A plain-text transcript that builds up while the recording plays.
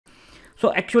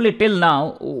So actually till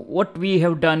now, what we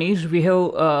have done is we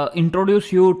have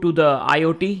introduced you to the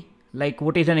IoT, like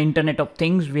what is an Internet of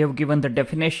Things. We have given the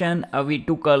definition. We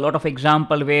took a lot of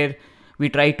example where we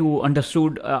try to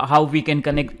understood how we can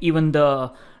connect even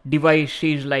the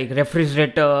devices like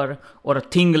refrigerator or a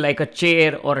thing like a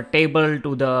chair or a table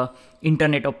to the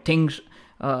Internet of Things.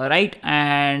 Right,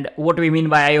 and what we mean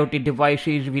by IoT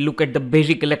devices, we look at the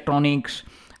basic electronics.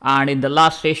 And in the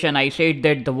last session, I said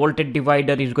that the voltage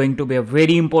divider is going to be a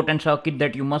very important circuit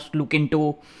that you must look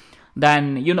into.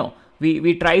 Then,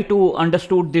 we try to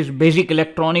understood this basic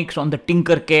electronics on the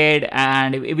Tinkercad,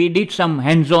 and we did some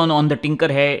hands-on on the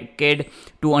Tinkercad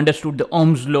to understood the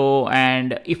Ohm's law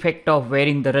and effect of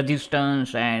varying the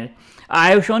resistance. And I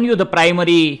have shown you the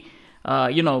primary,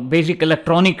 basic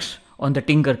electronics on the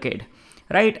Tinkercad.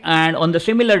 Right, and on the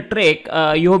similar track,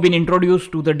 you have been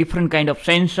introduced to the different kind of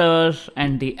sensors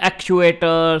and the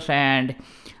actuators, and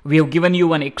we have given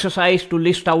you an exercise to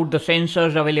list out the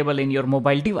sensors available in your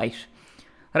mobile device.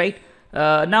 Right,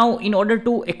 now in order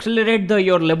to accelerate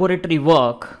your laboratory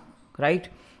work, right,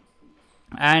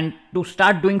 and to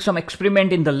start doing some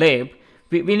experiment in the lab,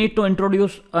 we need to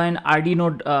introduce an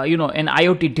Arduino, an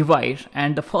IoT device.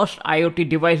 And the first IoT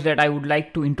device that I would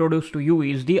like to introduce to you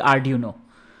is the Arduino.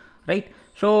 Right,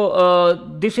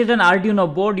 so this is an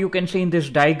Arduino board. You can see in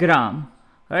this diagram,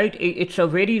 right? It's a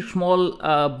very small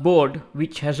board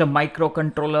which has a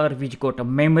microcontroller which got a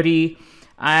memory,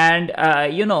 and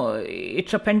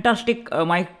it's a fantastic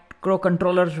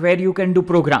microcontrollers where you can do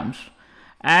programs,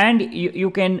 and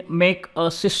you can make a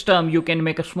system, you can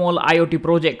make a small IoT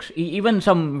projects, even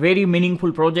some very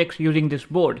meaningful projects using this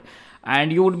board.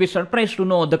 And you would be surprised to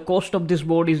know the cost of this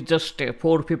board is just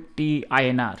 450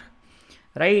 INR.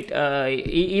 Right,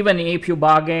 even if you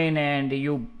bargain and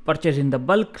you purchase in the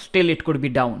bulk, still it could be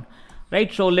down.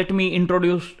 Right, so let me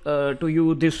introduce to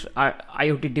you this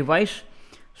IoT device.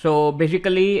 So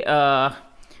basically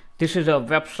this is a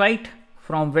website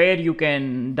from where you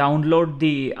can download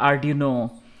the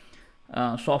Arduino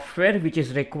software which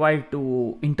is required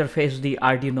to interface the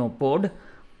Arduino board.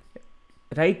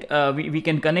 Right, we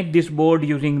can connect this board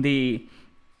using the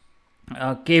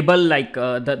cable, like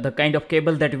the kind of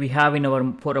cable that we have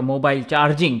in for a mobile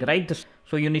charging, right?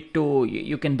 So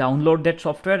you can download that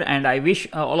software, and I wish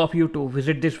all of you to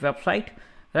visit this website,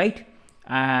 right?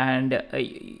 And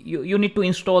you need to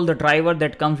install the driver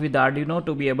that comes with the Arduino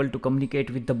to be able to communicate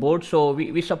with the board. So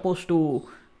we're supposed to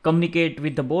communicate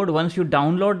with the board. Once you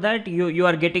download that, you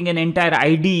are getting an entire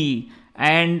IDE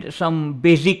and some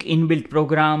basic inbuilt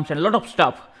programs and a lot of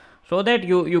stuff, so that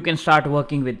you can start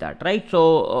working with that, right?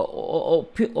 So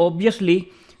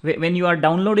obviously when you are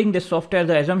downloading this software,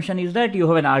 the assumption is that you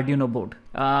have an Arduino board,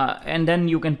 and then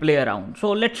you can play around.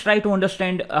 So let's try to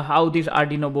understand how this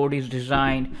Arduino board is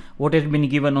designed, what has been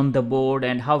given on the board,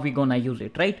 and how we gonna use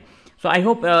it, right? So I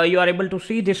hope you are able to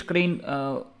see this screen,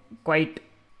 quite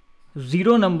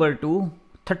 0 number to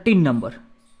 13 number,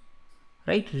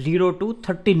 right? 0 to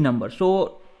 13 number.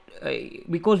 So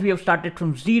because we have started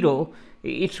from 0,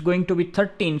 it's going to be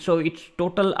 13, so its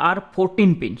total are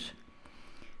 14 pins.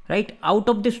 Right, out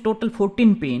of this total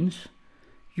 14 pins,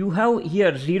 you have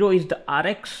here 0 is the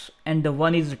RX and the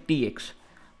 1 is the TX.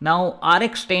 Now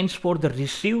RX stands for the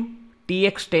receive,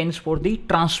 TX stands for the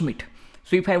transmit.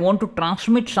 So if I want to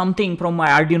transmit something from my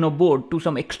Arduino board to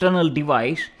some external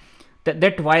device,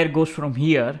 that wire goes from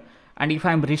here. And if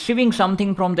I'm receiving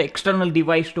something from the external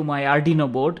device to my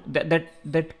Arduino board,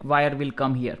 that wire will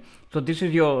come here. So this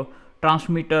is your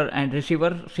transmitter and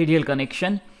receiver serial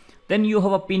connection. Then you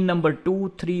have a pin number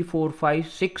 2, 3, 4, 5,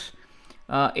 6,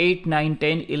 8, 9,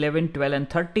 10, 11, 12 and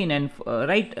 13, and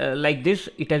like this,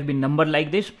 it has been numbered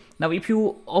like this. Now if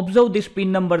you observe this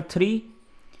pin number 3,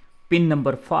 pin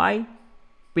number 5,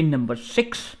 pin number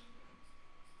 6,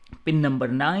 pin number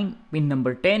 9, pin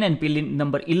number 10 and pin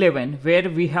number 11, where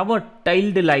we have a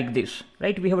tilde like this,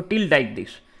 right? We have a tilde like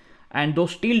this, and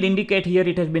those tilde indicate here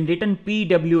it has been written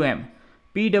PWM.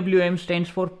 PWM stands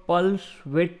for pulse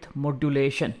width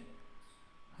modulation,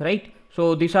 right?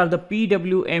 So these are the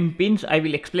PWM pins. I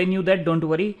will explain you that, don't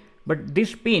worry. But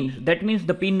these pins, that means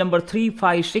the pin number 3,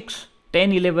 5, 6,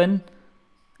 10, 11,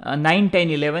 9, 10,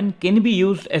 11 can be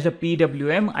used as a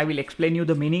PWM. I will explain you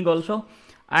the meaning also.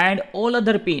 And all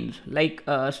other pins, like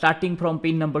starting from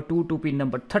pin number 2 to pin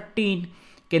number 13,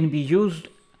 can be used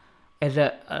as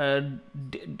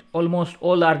almost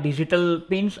all are digital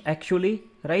pins actually,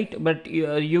 right? But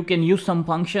you can use some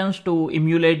functions to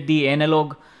emulate the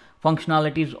analog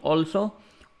functionalities also.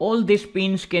 All these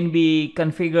pins can be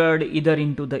configured either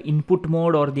into the input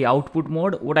mode or the output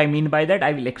mode. What I mean by that,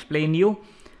 I will explain you.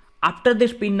 After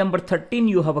this pin number 13,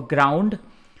 you have a ground.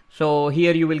 So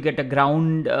here you will get a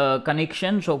ground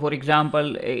connection. So for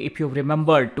example, if you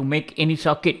remember to make any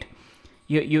circuit,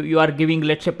 you are giving,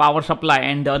 let's say, power supply,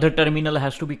 and the other terminal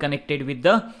has to be connected with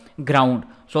the ground.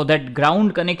 So that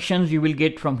ground connections you will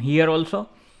get from here also,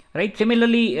 right?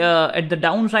 Similarly, at the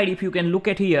downside, if you can look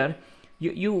at here,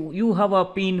 you have a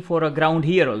pin for a ground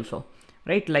here also,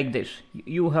 right? Like this,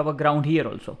 you have a ground here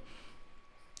also.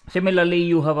 Similarly,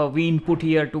 you have a V input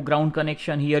here to ground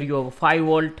connection. Here you have a 5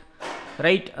 volt,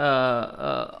 right,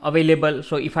 available.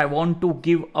 So if I want to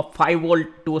give a 5 volt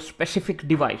to a specific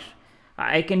device,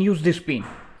 I can use this pin,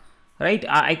 right?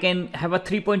 I can have a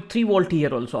 3.3 volt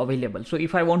here also available. So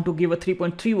if I want to give a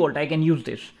 3.3 volt, I can use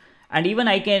this. And even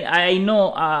I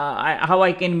know how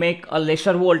I can make a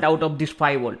lesser volt out of this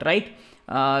 5 volt, right?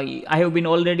 I have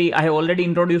already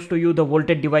introduced to you the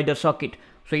voltage divider circuit.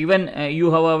 So even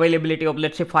you have availability of,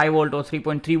 let's say, 5 volt or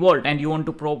 3.3 volt, and you want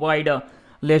to provide a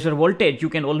lesser voltage, you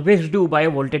can always do by a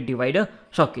voltage divider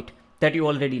circuit that you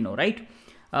already know, right?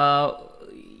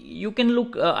 You can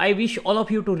look, I wish all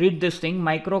of you to read this thing,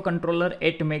 microcontroller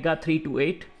 8 mega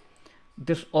 328.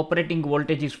 This operating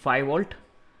voltage is 5 volt.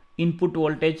 Input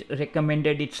voltage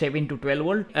recommended is 7 to 12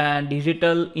 volt, and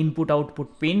digital input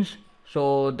output pins.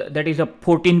 So that is a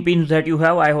 14 pins that you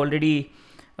have. I already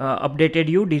updated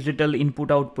you digital input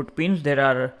output pins. There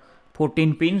are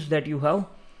 14 pins that you have,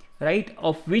 right?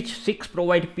 Of which 6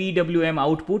 provide PWM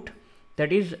output.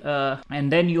 That is, and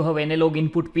then you have analog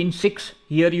input pin 6.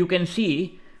 Here you can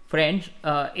see, friends,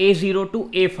 A0 to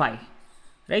A5,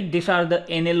 right? These are the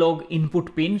analog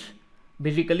input pins,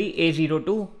 basically A0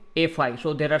 to A5.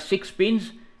 So there are 6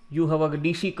 pins. You have a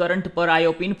DC current per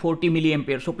IO pin 40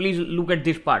 milliampere. So please look at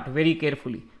this part very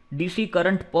carefully. DC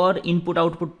current per input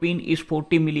output pin is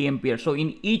 40 milliampere. So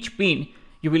in each pin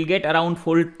you will get around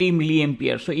 40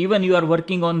 milliampere. So even you are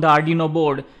working on the Arduino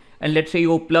board, and let's say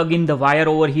you plug in the wire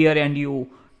over here and you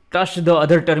touch the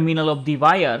other terminal of the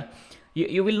wire,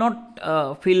 you will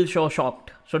not feel so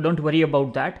shocked. So don't worry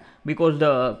about that, because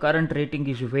the current rating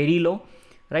is very low,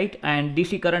 right? And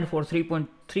DC current for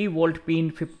 3.3 volt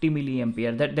pin 50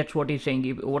 milliampere. That's what he's saying,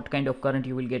 what kind of current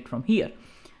you will get from here,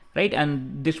 right?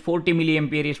 And this 40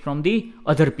 milliampere is from the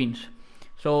other pins.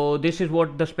 So this is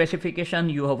what the specification.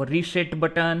 You have a reset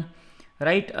button,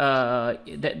 right?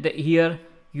 Here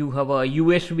you have a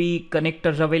USB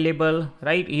connectors available,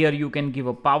 right? Here you can give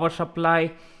a power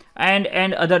supply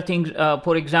and other things.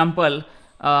 For example,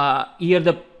 here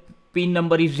the pin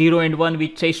number is 0 and 1,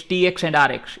 which says TX and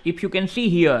RX. If you can see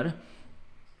here,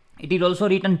 it is also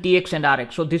written TX and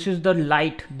RX. So this is the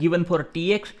light given for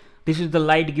TX. This is the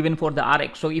light given for the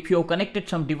RX. So if you have connected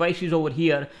some devices over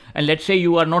here, and let's say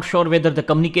you are not sure whether the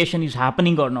communication is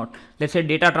happening or not, let's say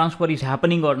data transfer is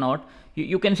happening or not,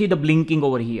 you can see the blinking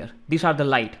over here. These are the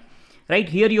light, right?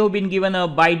 Here you have been given a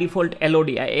by default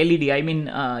LED. I mean,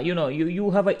 you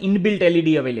have an inbuilt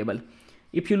LED available.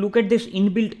 If you look at this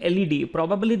inbuilt LED,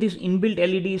 probably this inbuilt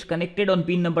LED is connected on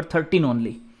pin number 13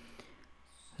 only,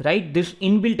 right? This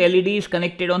inbuilt LED is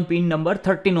connected on pin number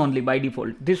 13 only by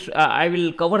default. This I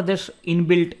will cover this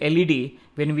inbuilt LED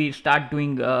when we start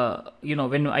doing,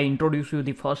 when I introduce you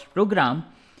the first program.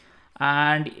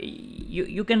 And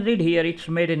you can read here, it's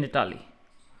made in Italy,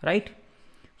 right?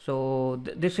 So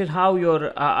this is how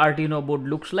your Arduino board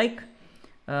looks like.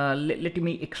 Let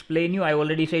me explain you. I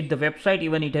already said the website,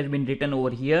 even it has been written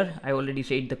over here. I already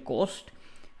said the cost,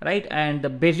 right? And the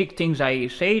basic things I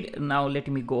said. Now let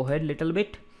me go ahead a little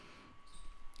bit.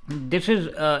 This is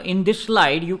in this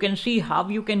slide you can see how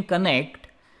you can connect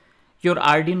your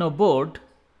Arduino board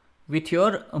with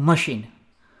your machine.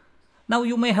 Now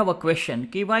you may have a question,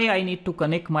 okay, why I need to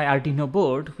connect my Arduino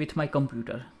board with my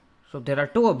computer? So there are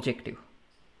two objectives,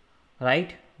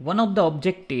 right? One of the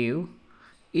objective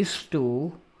is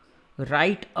to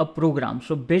write a program.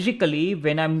 So basically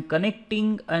when I'm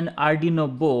connecting an Arduino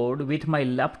board with my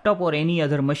laptop or any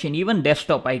other machine, even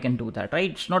desktop, I can do that,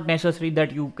 right? It's not necessary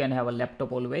that you can have a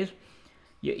laptop always.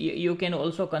 You can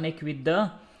also connect with the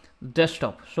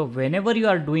desktop. So whenever you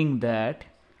are doing that,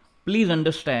 please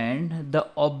understand the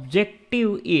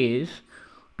objective is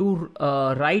to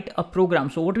write a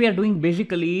program. So what we are doing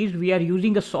basically is we are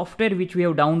using a software which we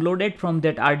have downloaded from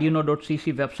that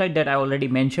arduino.cc website that I already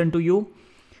mentioned to you.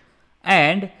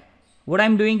 And what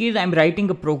I'm doing is I'm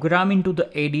writing a program into the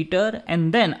editor,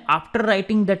 and then after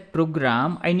writing that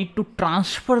program, I need to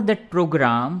transfer that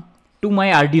program to my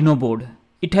Arduino board.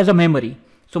 It has a memory.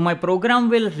 So my program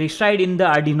will reside in the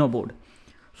Arduino board.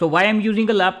 So why I'm using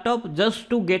a laptop? Just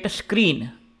to get a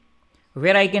screen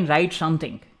where I can write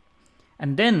something.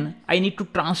 And then I need to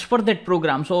transfer that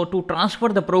program. So to transfer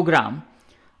the program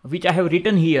which I have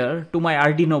written here to my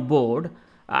Arduino board,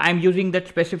 I'm using that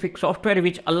specific software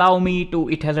which allow me to,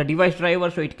 it has a device driver,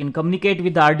 so it can communicate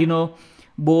with the Arduino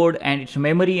board and its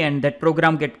memory, and that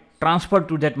program get transferred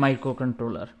to that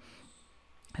microcontroller,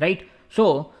 right?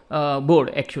 So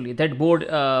board, actually that board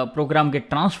program get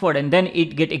transferred and then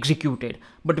it get executed.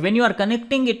 But when you are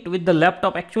connecting it with the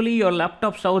laptop, actually your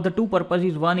laptop serves the two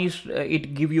purposes. One is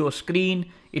it give you a screen,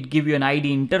 it give you an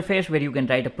ID interface where you can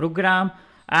write a program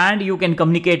and you can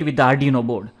communicate with the Arduino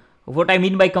board. What I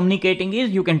mean by communicating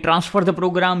is you can transfer the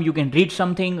program, you can read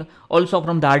something also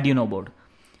from the Arduino board,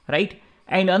 right?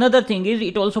 And another thing is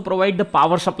it also provides the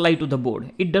power supply to the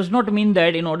board. It does not mean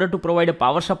that in order to provide a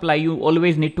power supply, you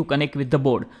always need to connect with the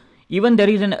board. Even there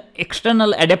is an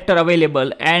external adapter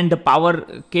available and the power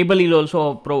cable is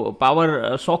also,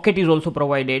 power socket is also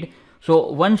provided.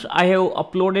 So once I have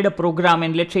uploaded a program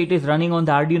and let's say it is running on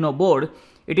the Arduino board,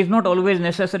 it is not always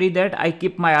necessary that I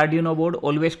keep my Arduino board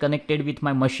always connected with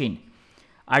my machine.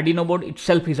 Arduino board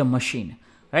itself is a machine,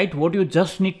 right? What you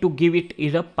just need to give it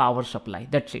is a power supply.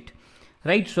 That's it.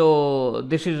 Right, so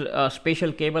this is a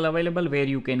special cable available where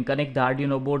you can connect the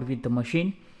Arduino board with the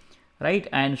machine, right?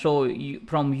 And so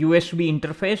from USB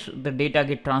interface, the data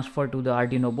get transferred to the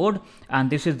Arduino board,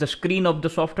 and this is the screen of the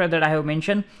software that I have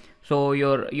mentioned. So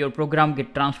your program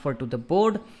get transferred to the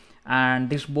board, and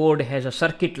this board has a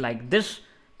circuit like this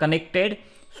connected.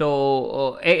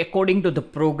 So according to the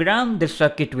program, this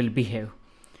circuit will behave.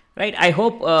 Right, I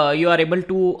hope you are able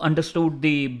to understood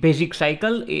the basic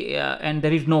cycle and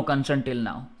there is no concern till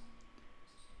now.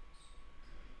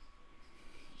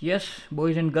 Yes,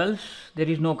 boys and girls, there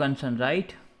is no concern,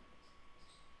 right?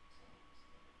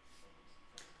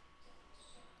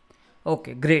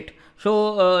 Okay, great.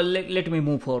 So let me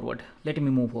move forward.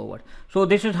 So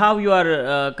this is how you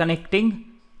are connecting,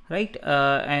 right?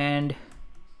 And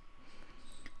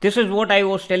this is what I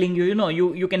was telling you,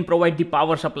 you can provide the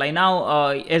power supply. Now,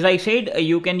 as I said,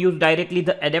 you can use directly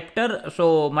the adapter.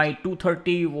 So my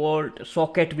 230 volt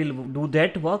socket will do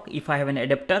that work if I have an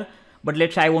adapter. But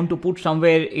let's say I want to put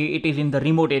somewhere, it is in the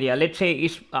remote area. Let's say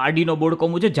इस Arduino board को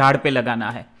मुझे झाड़ पे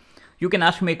लगाना है. You can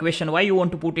ask me a question, why you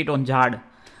want to put it on झाड़?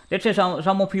 Let's say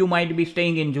some of you might be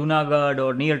staying in Junagadh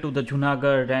or near to the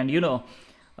Junagadh, and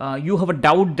you have a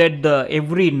doubt that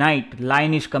every night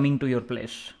line is coming to your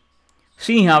place.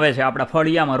 સિંહ આવે છે આપણા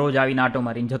ફળિયામાં રોજ આવીને આટો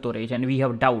મારીને જતો રહે છે, and we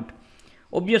have doubt.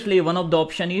 Obviously one of the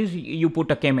option is you put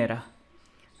a camera,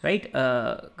 right?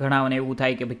 ઘણાને એવું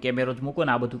થાય કે ભાઈ કેમેરો જ મૂકો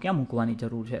ને આ બધું ક્યાં મૂકવાની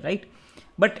જરૂર છે, right?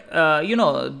 But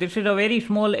this is a very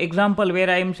small example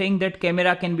where I am saying that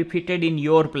camera can be fitted in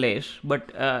your place, but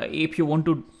if you want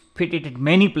to fit it at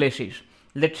many places,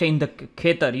 let's say in the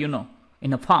khetar,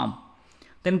 in a farm,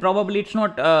 then probably it's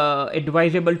not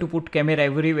advisable to put camera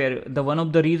everywhere. The one of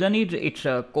the reason is it's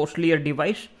a costlier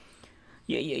device.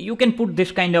 You can put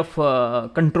this kind of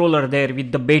controller there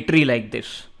with the battery like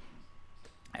this,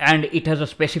 and it has a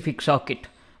specific circuit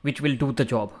which will do the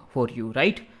job for you,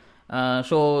 right?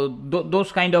 So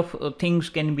those kind of things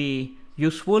can be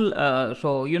useful.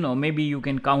 So maybe you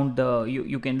can count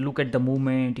you can look at the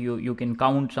movement, you can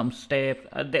count some steps.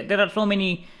 There are so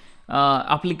many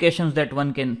applications that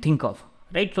one can think of.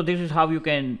 Right, so this is how you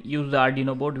can use the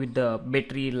Arduino board with the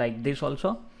battery like this also.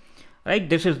 Right,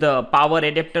 this is the power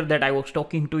adapter that I was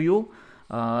talking to you.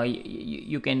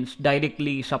 You can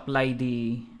directly supply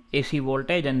the AC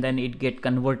voltage and then it get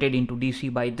converted into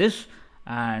DC by this,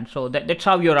 and so that's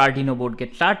how your Arduino board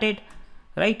gets started.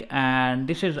 Right, and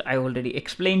this is, I already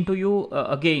explained to you.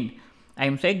 Again, I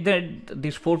am saying that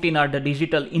these 14 are the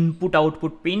digital input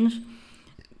output pins.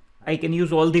 I can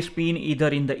use all this pin either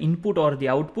in the input or the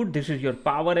output. This is your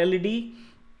power LED.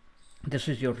 This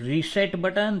is your reset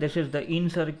button. This is the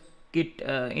in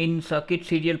circuit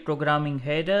serial programming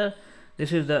header.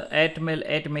 This is the ATmel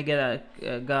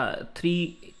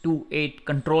 328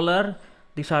 controller.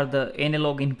 These are the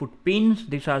analog input pins.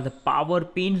 These are the power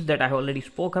pins that I already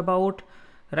spoke about.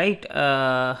 Right.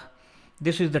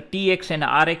 This is the TX and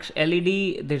RX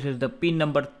LED. This is the pin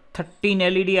number 13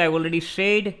 LED I already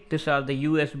said. These are the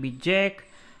USB jack,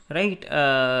 right?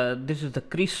 This is the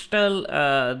crystal.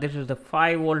 This is the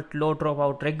 5 volt low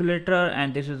dropout regulator,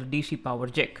 and this is the DC power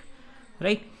jack,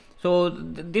 right? So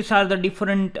these are the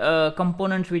different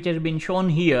components which has been shown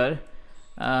here,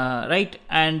 right?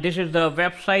 And this is the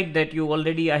website that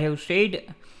I have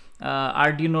said,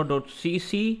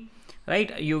 arduino.cc,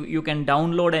 right? You can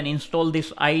download and install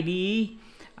this IDE,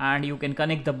 and you can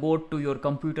connect the board to your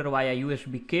computer via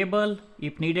USB cable.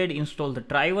 If needed, install the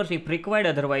drivers if required.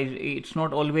 Otherwise, it's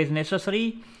not always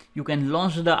necessary. You can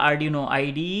launch the Arduino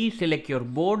IDE, select your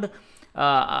board.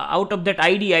 Out of that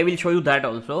IDE, I will show you that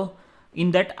also.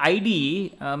 In that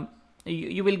IDE,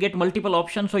 you will get multiple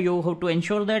options, so you have to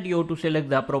ensure that you have to select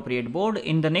the appropriate board.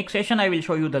 In the next session I will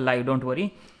show you the live, don't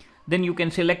worry. Then you can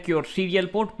select your serial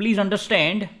port. Please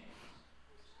understand,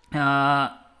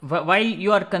 while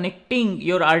you are connecting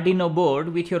your Arduino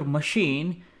board with your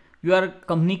machine, you are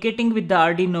communicating with the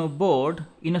Arduino board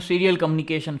in a serial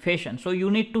communication fashion. So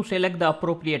you need to select the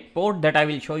appropriate port that I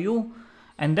will show you.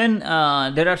 And then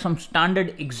there are some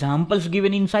standard examples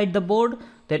given inside the board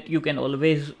that you can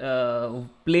always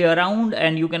play around,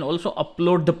 and you can also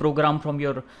upload the program from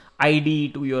your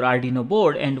IDE to your Arduino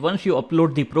board. And once you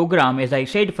upload the program, as I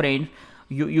said friends,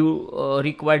 you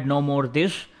required no more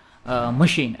this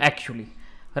machine actually,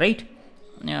 right?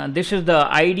 This is the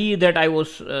IDE that I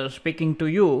was speaking to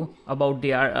you about, the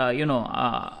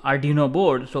Arduino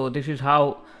board. So this is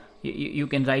how you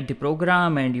can write the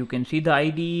program, and you can see the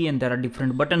IDE, and there are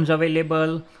different buttons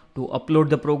available to upload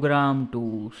the program,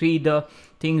 to see the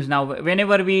things. Now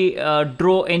whenever we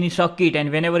draw any circuit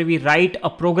and whenever we write a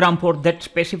program for that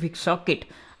specific circuit,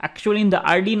 actually in the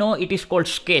Arduino it is called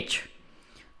sketch,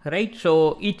 right?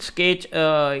 So each sketch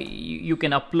you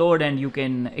can upload and you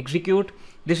can execute.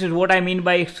 This is what I mean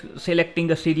by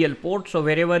selecting a serial port. So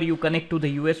wherever you connect to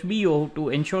the USB, you have to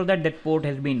ensure that that port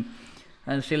has been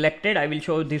selected. I will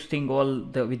show this thing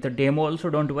with the demo also,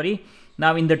 don't worry.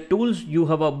 Now in the tools you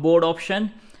have a board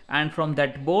option, and from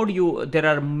that board there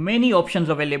are many options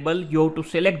available. You have to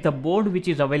select the board which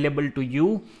is available to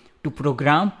you to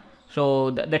program. So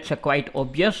that's quite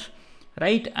obvious,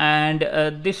 right? And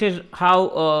this is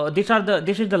how this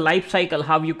is the life cycle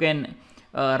how you can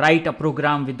write a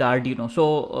program with the Arduino.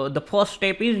 So the first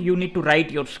step is you need to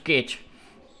write your sketch.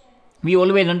 We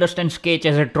always understand sketch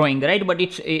as a drawing, right? But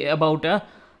it's about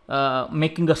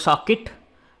making a circuit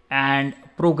and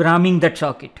programming that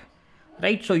circuit,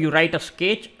 right? So you write a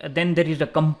sketch, then there is a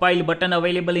compile button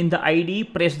available in the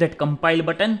IDE. Press that compile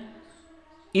button.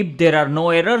 If there are no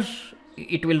errors,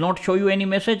 it will not show you any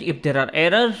message. If there are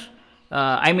errors,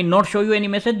 not show you any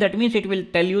message, that means it will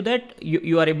tell you that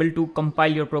you are able to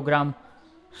compile your program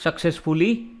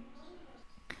successfully,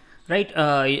 right?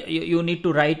 You need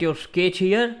to write your sketch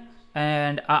here,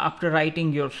 and after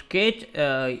writing your sketch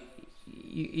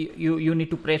you need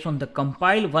to press on the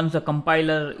compile. Once the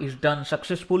compiler is done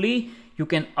successfully, you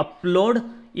can upload.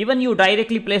 Even you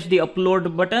directly press the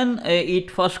upload button, it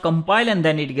first compile and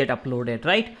then it get uploaded,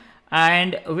 right?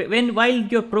 And while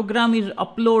your program is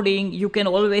uploading, you can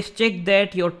always check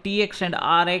that your TX and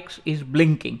RX is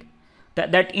blinking.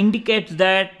 That indicates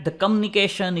that the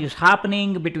communication is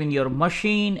happening between your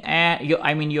machine and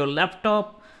your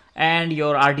laptop and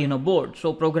your Arduino board.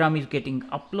 So program is getting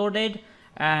uploaded,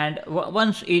 and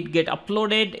once it get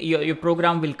uploaded, your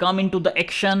program will come into the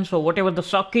action. So whatever the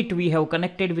circuit we have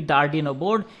connected with the Arduino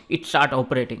board, it start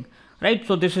operating, right?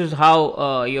 So this is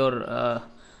how your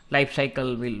life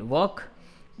cycle will work,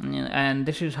 and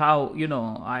this is how,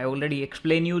 I already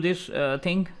explained you this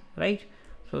thing, right?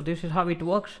 So this is how it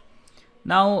works.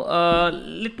 Now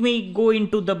let me go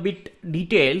into the bit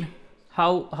detail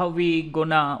how we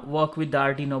gonna work with the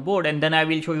Arduino board, and then I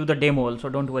will show you the demo also,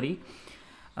 don't worry.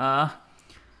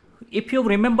 If you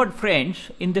remembered friends,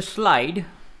 in this slide,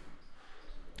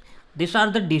 these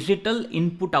are the digital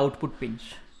input output pins,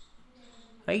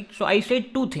 right? So I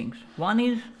said two things. One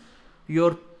is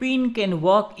your pin can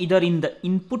work either in the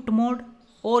input mode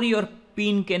or your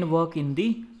pin can work in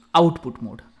the output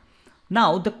mode.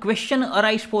 Now the question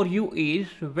arises for you is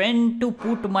when to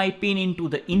put my pin into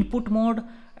the input mode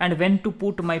and when to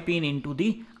put my pin into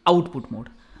the output mode.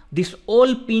 This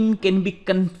all pin can be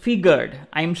configured.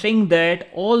 I am saying that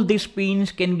all these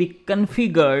pins can be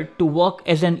configured to work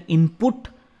as an input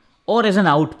or as an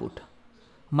output.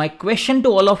 My question to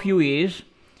all of you is,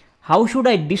 how should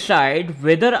I decide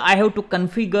whether I have to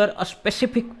configure a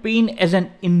specific pin as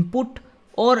an input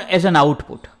or as an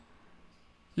output?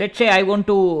 Let's say I want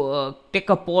to take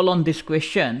a poll on this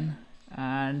question,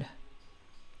 and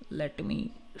let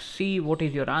me see what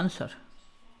is your answer.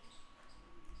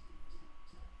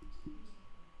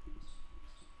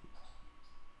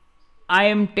 I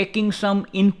am taking some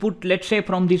input, let's say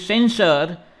from the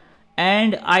sensor,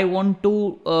 and I want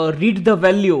to read the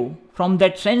value from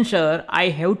that sensor. I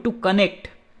have to connect,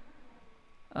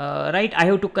 right? I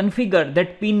have to configure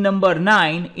that pin number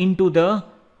 9 into the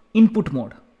input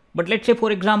mode. But let's say,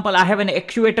 for example, I have an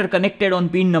actuator connected on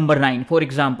pin number 9, for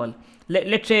example.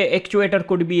 Let's say actuator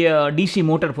could be a DC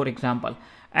motor, for example.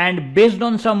 And based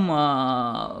on some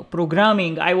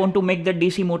programming, I want to make the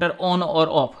DC motor on or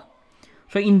off.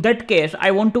 So in that case,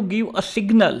 I want to give a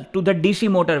signal to the DC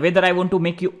motor whether I want to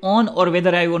make you on or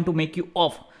whether I want to make you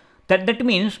off. That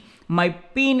means my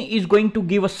pin is going to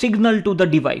give a signal to the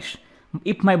device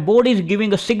If my board is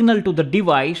giving a signal to the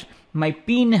device, my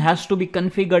pin has to be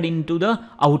configured into the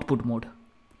output mode.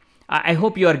 I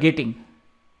hope you are getting.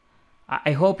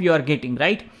 I hope you are getting,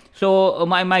 right? So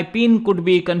my pin could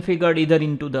be configured either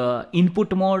into the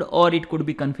input mode or it could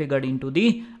be configured into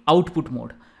the output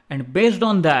mode. And based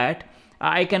on that,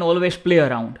 I can always play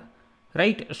around,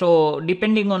 right? So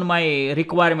depending on my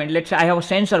requirement, let's say I have a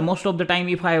sensor. Most of the time,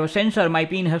 if I have a sensor, my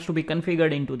pin has to be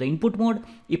configured into the input mode.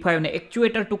 If I have an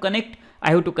actuator to connect,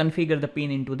 I have to configure the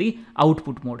pin into the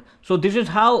output mode. So this is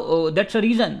how, that's a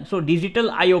reason. So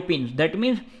digital IO pins, that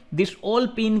means this all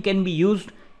pin can be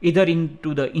used either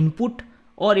into the input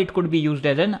or it could be used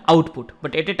as an output.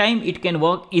 But at a time, it can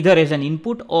work either as an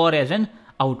input or as an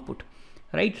output,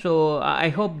 right? So I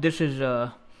hope this is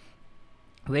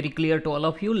very clear to all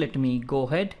of you. Let me go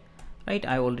ahead, right?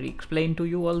 I already explained to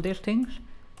you all these things.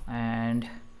 And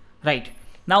right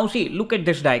now, see, look at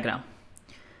this diagram.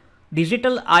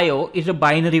 Digital IO is a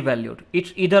binary valued.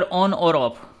 It's either on or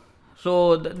off.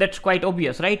 So that's quite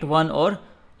obvious, right? 1 or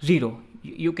 0.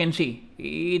 You can see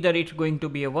either it's going to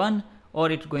be a 1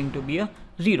 or it's going to be a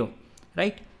 0,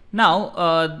 right?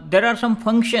 Now there are some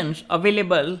functions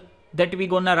available that we're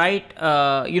gonna write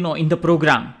in the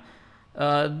program.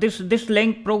 This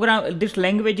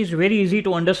language is very easy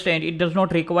to understand. It does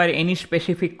not require any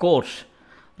specific course,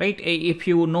 right? If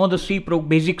you know the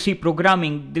basic C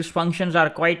programming, these functions are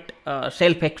quite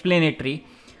self-explanatory.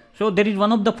 So there is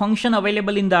one of the function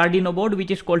available in the Arduino board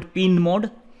which is called pinMode.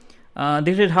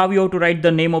 This is how you have to write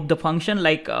the name of the function,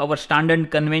 like our standard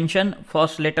convention.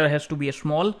 First letter has to be a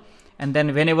small, and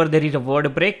then whenever there is a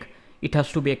word break, it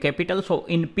has to be a capital. So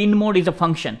in pinMode is a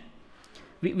function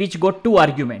which got 2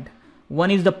 arguments.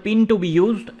 One is the pin to be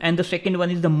used and the second one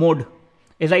is the mode.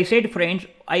 As I said, friends,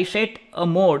 I set a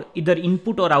mode either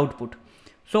input or output.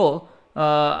 So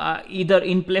either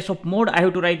in place of mode, I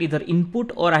have to write either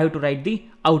input or I have to write the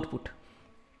output,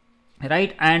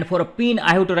 right? And for a pin,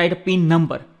 I have to write a pin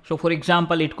number. So for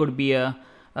example, it could be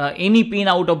any pin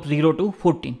out of 0 to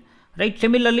 14, right?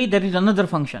 Similarly, there is another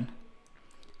function,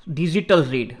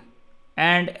 digitalRead,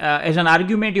 and as an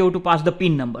argument, you have to pass the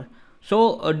pin number.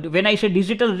 So when I say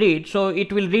digitalRead, so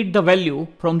it will read the value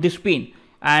from this pin,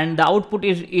 and the output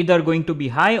is either going to be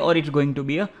high or it's going to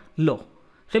be a low.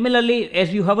 Similarly,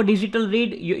 as you have a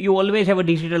digitalRead, you always have a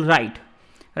digitalWrite,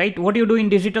 right? What you do in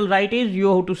digitalWrite is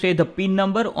you have to say the pin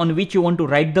number on which you want to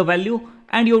write the value,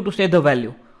 and you have to say the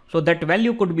value. So that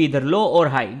value could be either low or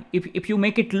high. If you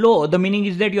make it low, the meaning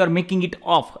is that you are making it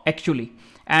off actually.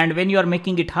 And when you are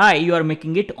making it high, you are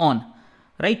making it on,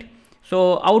 right?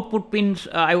 So output pins,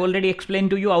 I already explained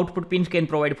to you, output pins can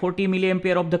provide 40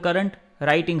 milliampere of the current.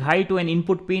 Writing high to an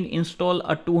input pin, install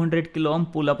a 200 kilo ohm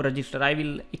pull-up resistor. I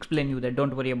will explain you that,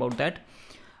 don't worry about that.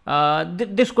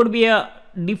 This could be a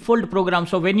default program.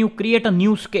 So when you create a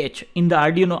new sketch in the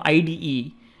Arduino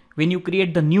IDE, when you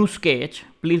create the new sketch,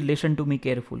 please listen to me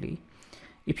carefully.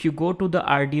 If you go to the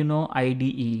Arduino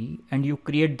IDE and you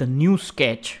create the new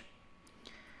sketch,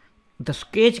 the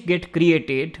sketch get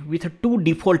created with 2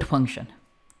 default function.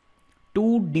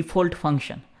 2 default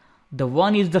function. The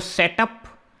one is the setup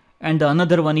and the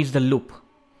another one is the loop.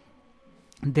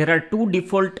 There are 2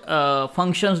 default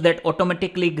functions that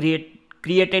automatically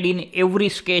created in every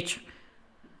sketch,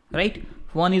 right?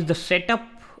 One is the setup,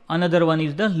 another one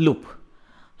is the loop.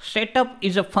 Setup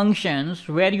is a functions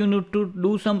where you need to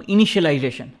do some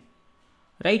initialization,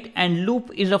 right? And loop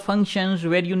is a functions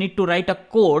where you need to write a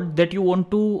code that you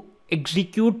want to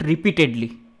execute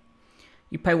repeatedly.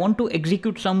 If I want to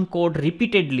execute some code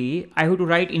repeatedly, I have to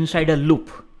write inside a loop,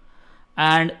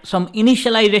 and some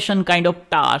initialization kind of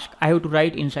task I have to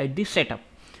write inside the setup.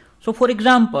 So for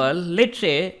example, let's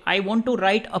say I want to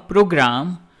write a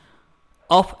program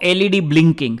of LED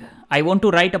blinking. I want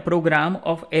to write a program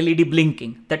of LED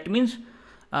blinking. That means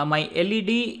my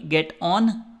LED get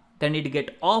on, then it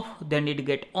get off, then it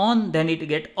get on, then it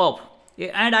get off.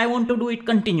 And I want to do it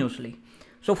continuously.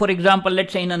 So for example,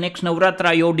 let's say in the next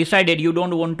Navratra, you decided you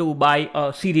don't want to buy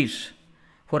a series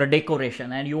for a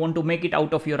decoration and you want to make it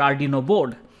out of your Arduino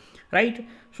board, right?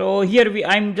 So here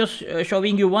I'm just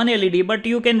showing you one LED, but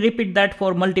you can repeat that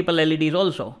for multiple LEDs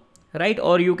also, right?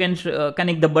 Or you can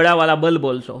connect the bada wala bulb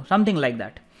also, something like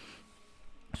that.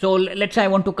 So let's say I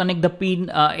want to connect the pin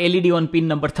LED on pin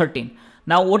number 13.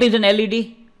 Now what is an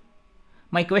LED?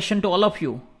 My question to all of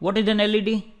you, what is an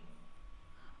LED?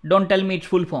 Don't tell me its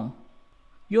full form.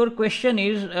 Your question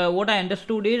is, what I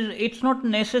understood is, it's not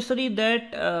necessary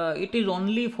that it is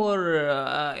only for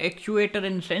actuator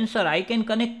and sensor. I can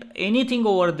connect anything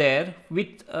over there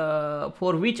with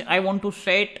for which I want to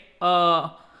set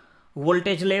a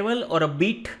voltage level or a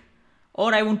bit,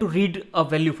 or I want to read a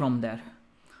value from there.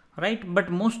 right? But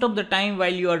most of the time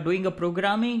while you are doing a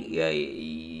programming,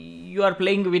 you are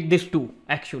playing with this too,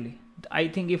 actually. I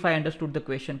think if I understood the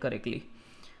question correctly.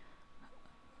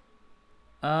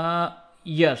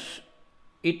 Yes,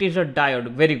 it is a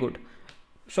diode. Very good.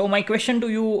 So my question to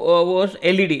you was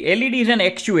LED. LED is an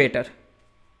actuator,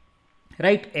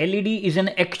 right? LED is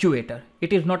an actuator.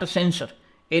 It is not a sensor.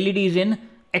 LED is an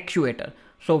actuator.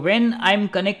 So when I'm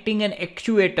connecting an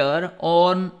actuator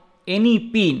on any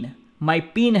pin, my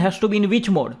pin has to be in which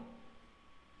mode?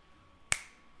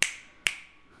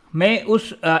 मैं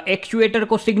उस actuator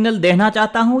को signal देना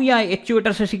चाहता हूं या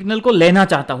actuator से signal को लेना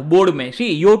चाहता हूं बोर्ड में. सी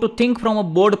you have to think from a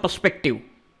board perspective.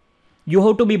 You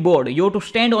have to be bored. You have to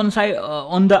stand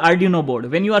on the Arduino board.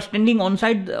 When you are standing on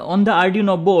the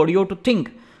Arduino board, you have to think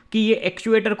कि ये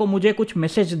actuator को मुझे कुछ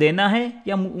message देना है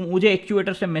या मुझे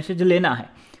actuator से मैसेज लेना है.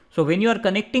 So when you are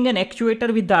connecting an actuator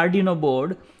with the Arduino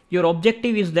board, your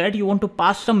objective is that you want to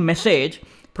pass some message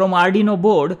from Arduino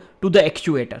board to the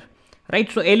actuator,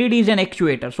 right? So LED is an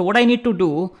actuator. So what I need to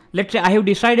do, let's say I have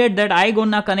decided that I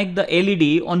gonna connect the LED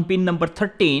on pin number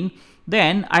 13.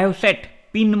 Then I have set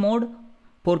pin mode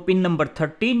for pin number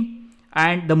 13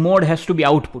 and the mode has to be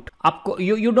output. आपको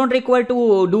you don't require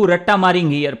to do ratta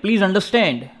maring here. Please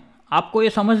understand. आपको ये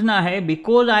समझना है,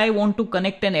 because I want to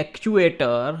connect an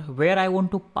actuator where I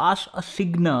want to pass a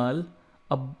signal,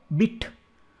 a bit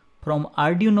from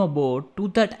Arduino board to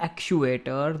that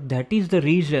actuator. That is the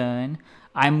reason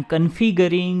I'm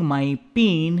configuring my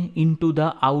pin into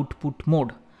the output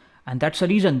mode, and that's the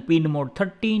reason pin mode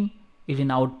 13 is in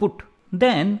output.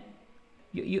 Then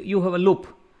you have a loop,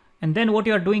 and then what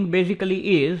you are doing basically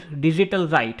is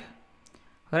digitalWrite,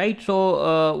 right? So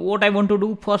what I want to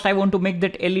do, first I want to make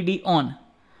that LED on.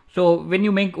 So when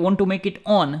you want to make it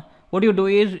on, what you do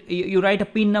is you write a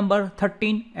pin number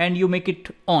 13 and you make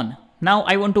it on. Now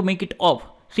I want to make it off.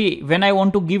 See, when I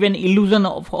want to give an illusion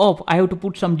of off, I have to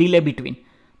put some delay between.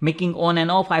 Making on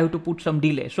and off, I have to put some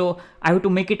delay. So I have to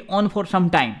make it on for some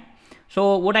time.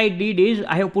 So what I did is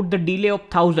I have put the delay of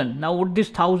 1000. Now what this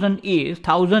 1000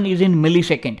 is in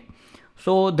millisecond.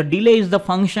 So the delay is the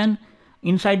function.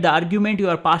 Inside the argument you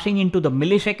are passing into the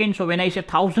millisecond. So when I say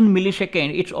 1000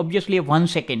 millisecond, it's obviously a 1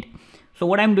 second. So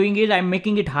what I'm doing is I'm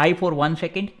making it high for 1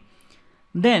 second.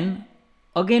 Then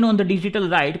again on the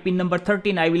digitalWrite pin number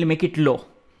 13, I will make it low.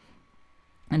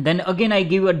 And then again I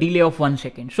give a delay of 1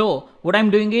 second. So what I'm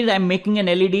doing is I'm making an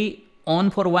LED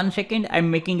on for 1 second, I'm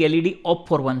making LED off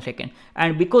for 1 second.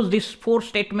 And because these 4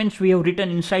 statements we have written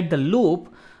inside the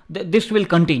loop, this will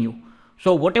continue.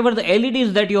 So whatever the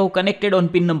LEDs that you have connected on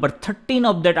pin number 13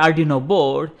 of that Arduino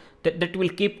board, that will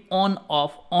keep on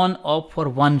off for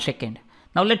 1 second.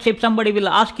 Now let's say if somebody will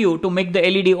ask you to make the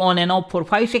LED on and off for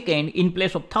 5 seconds, in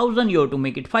place of 1000 you have to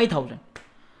make it 5000,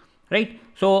 right?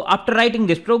 So after writing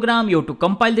this program, you have to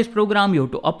compile this program, you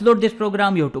have to upload this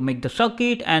program, you have to make the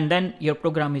circuit, and then your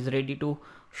program is ready to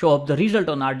show up the result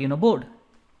on Arduino board.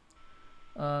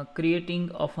 Creating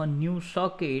of a new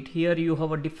circuit, here you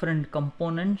have a different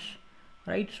components,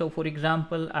 right? So for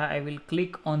example, I will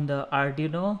click on the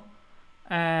Arduino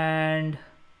and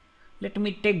let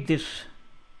me take this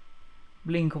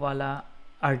blink wala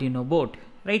Arduino board,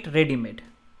 right? Ready-made.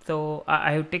 So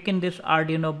I have taken this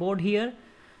Arduino board here.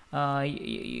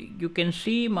 You can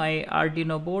see my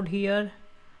Arduino board here,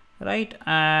 right?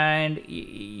 And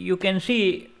you can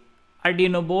see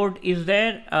Arduino board is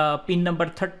there, pin number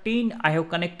 13. I have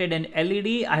connected an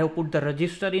LED. I have put the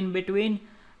register in between,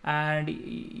 and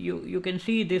you can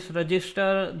see this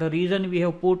register. The reason we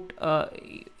have put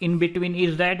in between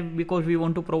is that because we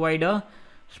want to provide a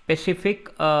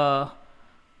specific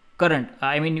current.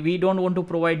 I mean, we don't want to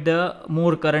provide the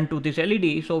more current to this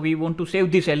LED, so we want to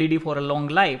save this LED for a long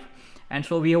life, and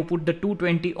so we have put the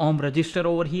 220 ohm resistor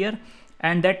over here,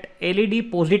 and that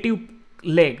LED positive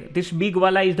leg, this big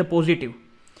wala is the positive,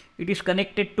 it is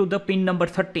connected to the pin number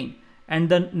 13, and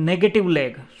the negative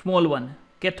leg, small one,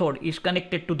 cathode, is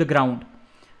connected to the ground,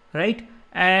 right?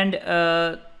 And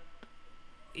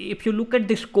if you look at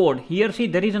this code here, see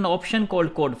there is an option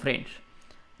called code, friends.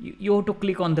 You have to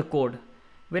click on the code.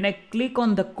 When I click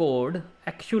on the code,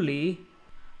 actually,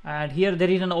 and here there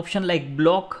is an option like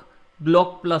block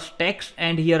plus text,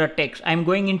 and here a text. I'm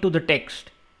going into the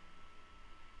text,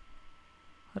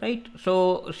 right?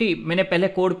 So see, मैंने पहले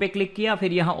code पे click किया,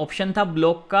 फिर यहाँ option था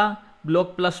block का,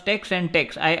 block plus text and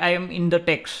text. I am in the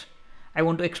text. I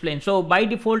want to explain. So by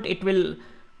default it will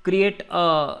create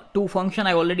two function.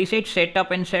 I already said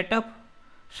setup and setup.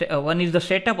 One is the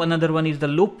setup, another one is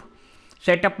the loop.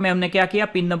 Setup में हमने क्या किया,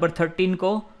 pin number 13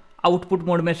 को output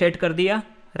mode में set कर दिया,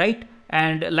 right?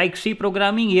 And like C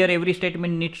programming, here every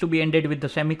statement needs to be ended with the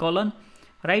semicolon,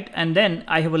 right? And then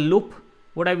I have a loop.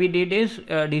 what we did is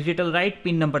digital write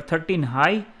pin number 13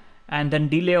 high and then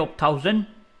delay of 1000,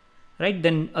 right?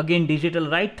 Then again digital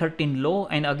write 13 low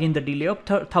and again the delay of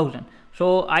 1000.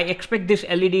 So I expect this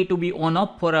LED to be on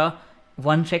up for a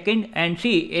 1 second, and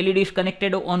see LED is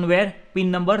connected on where?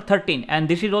 Pin number 13, and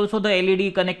this is also the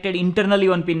LED connected internally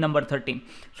on pin number 13.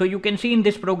 So you can see in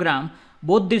this program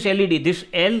both this LED, this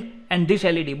L and this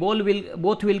LED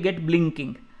both will get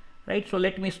blinking, right? So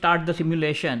let me start the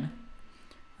simulation.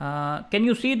 Can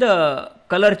you see the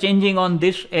color changing on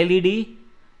this LED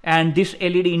and this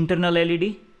LED, internal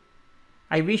LED?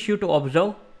 I wish you to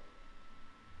observe.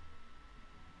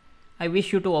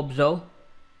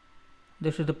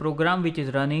 This is the program which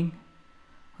is running,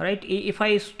 right? If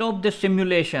I stop this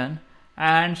simulation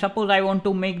and suppose I want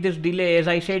to make this delay, as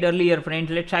I said earlier, friends,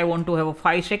 let's say I want to have a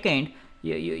 5 second,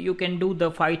 you can do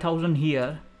the 5000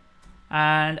 here,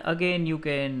 and again you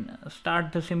can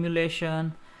start the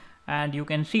simulation, and you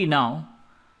can see now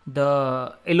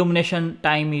the illumination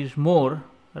time is more,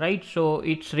 right? So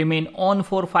it's remain on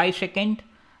for 5 seconds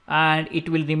and it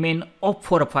will remain off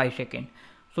for a 5 seconds.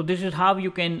 So this is how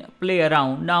you can play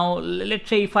around. Now let's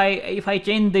say if I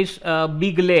change this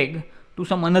big leg to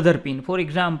some another pin, for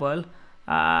example,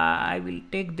 I will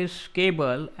take this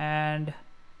cable and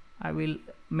I will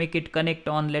make it connect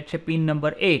on, let's say, pin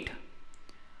number 8.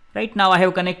 Right now I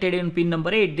have connected in pin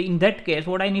number 8. In that case,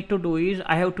 what I need to do is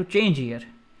I have to change here,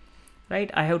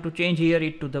 right? I have to change here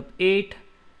it to the 8.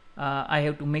 I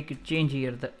have to make it change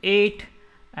here the 8,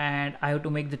 and I have to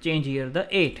make the change here the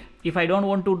 8. If I don't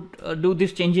want to do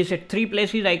these changes at 3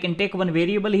 places, I can take one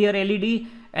variable here, LED,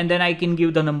 and then I can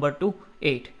give the number to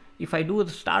 8. If I do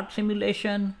the start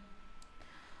simulation,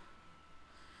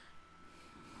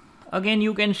 again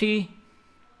you can see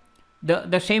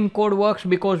the same code works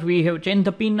because we have changed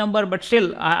the pin number, but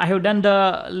still I have done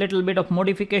the little bit of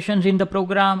modifications in the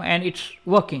program and it's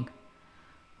working,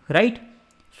 right?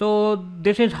 So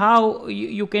this is how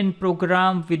you can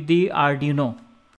program with the Arduino.